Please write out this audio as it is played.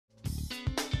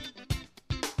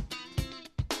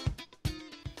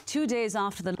2 days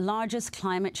after the largest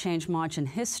climate change march in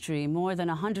history, more than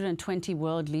 120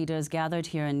 world leaders gathered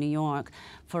here in New York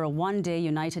for a one-day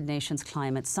United Nations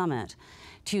Climate Summit.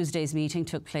 Tuesday's meeting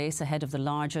took place ahead of the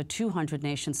larger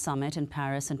 200-nation summit in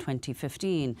Paris in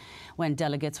 2015, when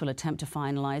delegates will attempt to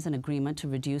finalize an agreement to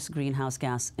reduce greenhouse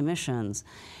gas emissions.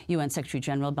 UN Secretary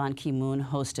General Ban Ki-moon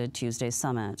hosted Tuesday's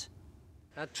summit.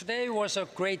 Today was a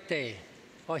great day,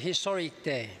 a historic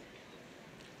day.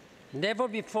 Never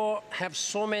before have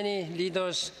so many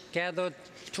leaders gathered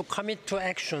to commit to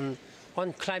action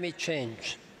on climate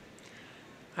change.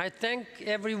 I thank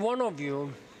every one of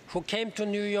you who came to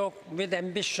New York with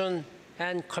ambition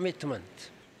and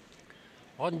commitment.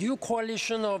 A new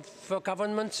coalition of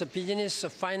governments, business,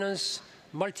 finance,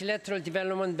 multilateral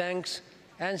development banks,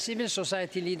 and civil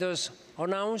society leaders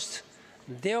announced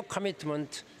their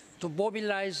commitment to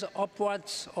mobilize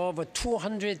upwards of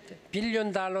 $200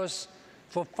 billion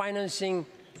for financing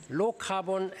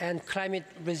low-carbon and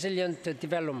climate-resilient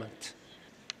development.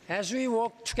 As we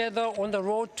work together on the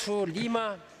road to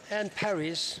Lima and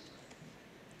Paris,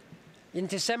 in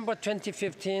December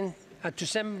 2014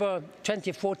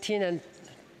 and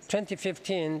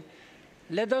 2015,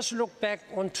 let us look back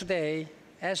on today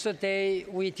as the day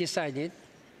we decided,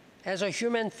 as a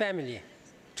human family,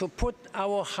 to put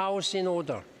our house in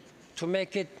order, to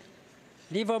make it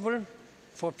livable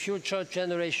for future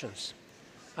generations.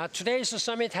 Today's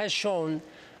summit has shown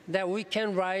that we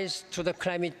can rise to the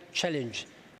climate challenge.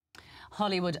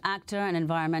 Hollywood actor and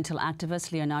environmental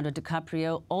activist Leonardo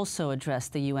DiCaprio also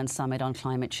addressed the UN Summit on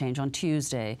Climate Change on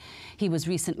Tuesday. He was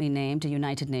recently named a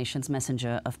United Nations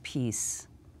Messenger of Peace.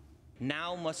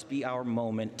 Now must be our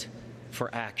moment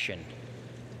for action.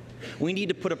 We need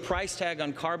to put a price tag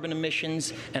on carbon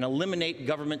emissions and eliminate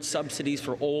government subsidies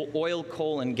for oil,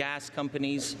 coal, and gas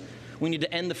companies. We need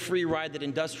to end the free ride that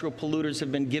industrial polluters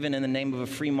have been given in the name of a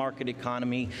free market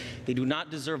economy. They do not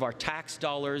deserve our tax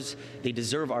dollars. They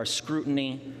deserve our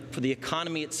scrutiny, for the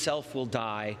economy itself will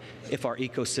die if our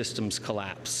ecosystems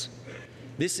collapse.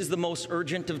 This is the most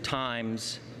urgent of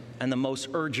times and the most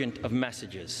urgent of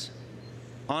messages.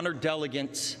 Honored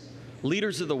delegates,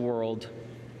 leaders of the world,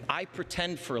 I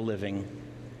pretend for a living,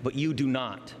 but you do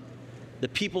not. The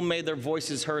people made their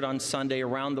voices heard on Sunday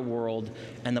around the world,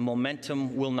 and the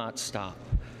momentum will not stop.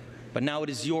 But now it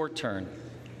is your turn.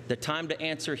 The time to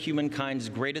answer humankind's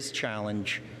greatest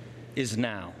challenge is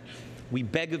now. We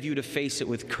beg of you to face it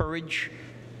with courage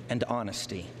and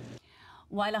honesty.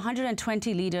 While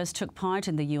 120 leaders took part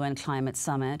in the UN Climate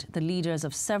Summit, the leaders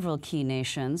of several key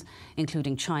nations,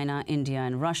 including China, India,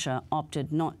 and Russia,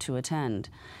 opted not to attend.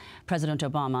 President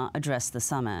Obama addressed the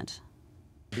summit.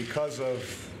 Because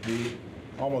of the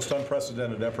almost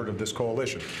unprecedented effort of this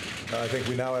coalition, I think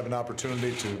we now have an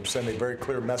opportunity to send a very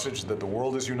clear message that the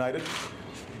world is united,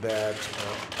 that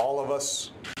all of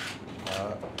us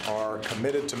are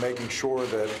committed to making sure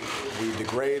that we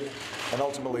degrade and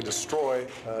ultimately destroy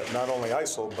not only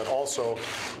ISIL, but also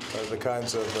the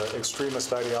kinds of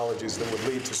extremist ideologies that would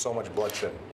lead to so much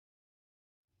bloodshed.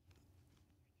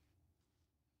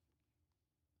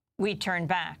 We turn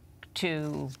back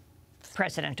to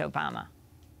President Obama.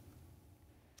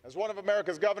 As one of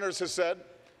America's governors has said,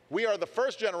 we are the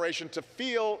first generation to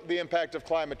feel the impact of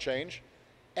climate change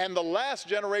and the last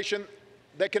generation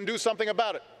that can do something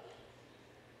about it.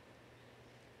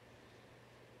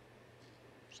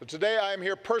 So today I am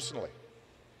here personally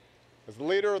as the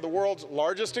leader of the world's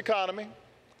largest economy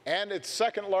and its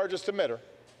second largest emitter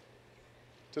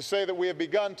to say that we have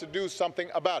begun to do something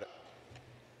about it.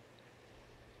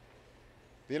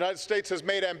 The United States has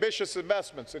made ambitious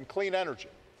investments in clean energy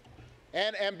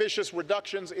and ambitious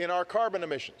reductions in our carbon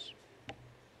emissions.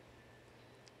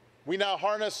 We now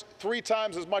harness 3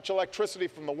 times as much electricity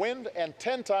from the wind and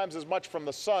 10 times as much from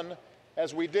the sun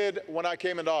as we did when I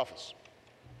came into office.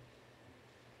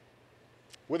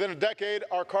 Within a decade,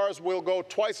 our cars will go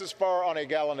twice as far on a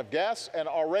gallon of gas, and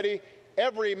already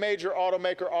every major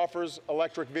automaker offers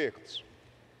electric vehicles.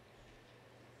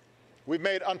 We've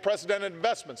made unprecedented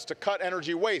investments to cut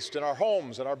energy waste in our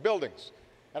homes and our buildings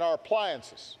and our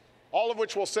appliances, all of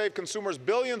which will save consumers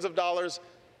billions of dollars,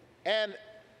 and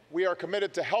we are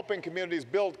committed to helping communities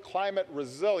build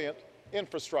climate-resilient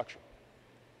infrastructure.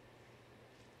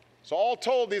 So all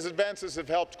told, these advances have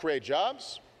helped create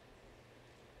jobs,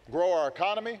 grow our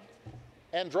economy,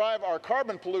 and drive our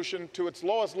carbon pollution to its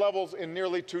lowest levels in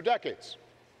nearly 2 decades,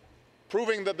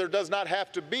 proving that there does not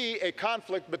have to be a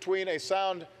conflict between a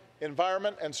sound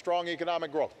environment and strong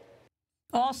economic growth.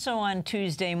 Also on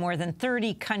Tuesday, more than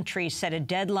 30 countries set a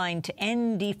deadline to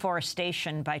end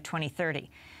deforestation by 2030.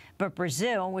 But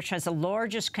Brazil, which has the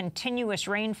largest continuous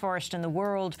rainforest in the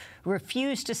world,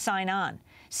 refused to sign on,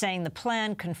 saying the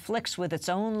plan conflicts with its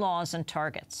own laws and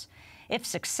targets. If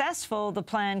successful, the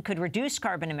plan could reduce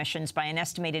carbon emissions by an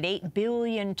estimated 8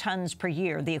 billion tons per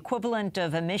year, the equivalent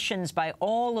of emissions by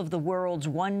all of the world's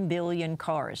 1 billion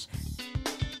cars.